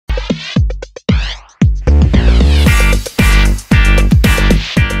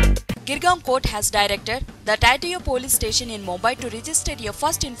Girgaon Court has directed the Tardeo Police Station in Mumbai to register a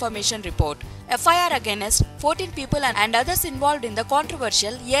first information report, FIR against 14 people and others involved in the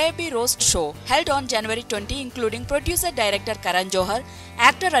controversial AIB Roast show held on January 20, including producer-director Karan Johar,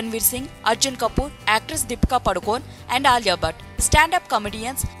 actor Ranvir Singh, Arjun Kapoor, actress Deepika Padukone and Alia Bhatt, stand-up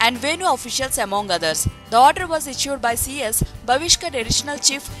comedians and venue officials among others. The order was issued by CS Baviskar Additional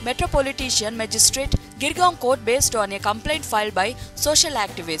Chief Metropolitan Magistrate, Girgaon Court, based on a complaint filed by social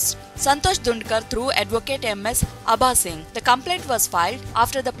activist Santosh Daundkar through advocate MS Abha Singh. The complaint was filed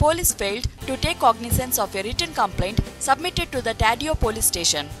after the police failed to take cognizance of a written complaint submitted to the Tardeo Police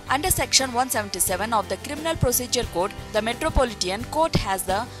Station. Under Section 177 of the Criminal Procedure Code, the Metropolitan Court has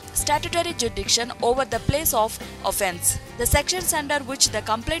the statutory jurisdiction over the place of offence. The sections under which the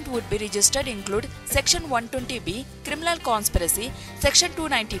complaint would be registered include Section 120B, Criminal Conspiracy, Section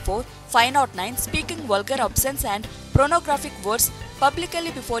 294, 509, Speaking vulgar, obscene and pornographic words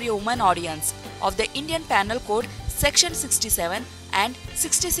publicly before a woman audience of the Indian Penal Code, Section 67 and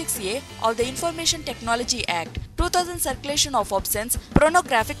 66A of the Information Technology Act, 2000, circulation of obscene,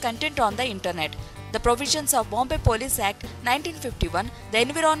 pornographic content on the Internet. The provisions of Mumbai Police Act 1951, the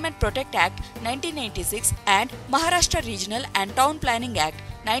Environment Protect Act 1986 and Maharashtra Regional and Town Planning Act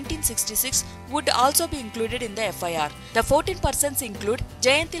 1966 would also be included in the FIR. The 14 persons include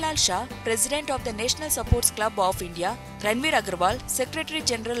Jayantilal Shah, President of the National Supports Club of India, Ranveer Agarwal, Secretary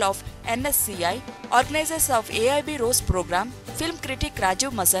General of NSCI, organizers of AIB Roast program, film critic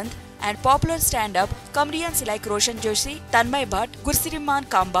Rajiv Masand, and popular stand-up comedians like Roshan Joshi, Tanmay Bhatt, Gursiriman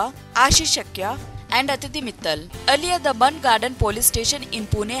Kamba, Ashish Shakya, and Atiti Mittal. Earlier, the Bund Garden Police Station in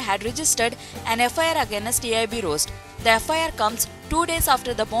Pune had registered an FIR against AIB Roast. The FIR comes 2 days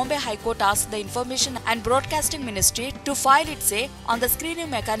after the Bombay High Court asked the Information and Broadcasting Ministry to file its say on the screening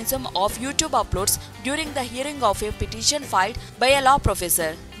mechanism of YouTube uploads during the hearing of a petition filed by a law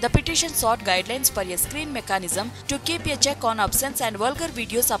professor. The petition sought guidelines for a screen mechanism to keep a check on obscene and vulgar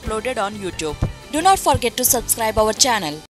videos uploaded on YouTube. Do not forget to subscribe our channel.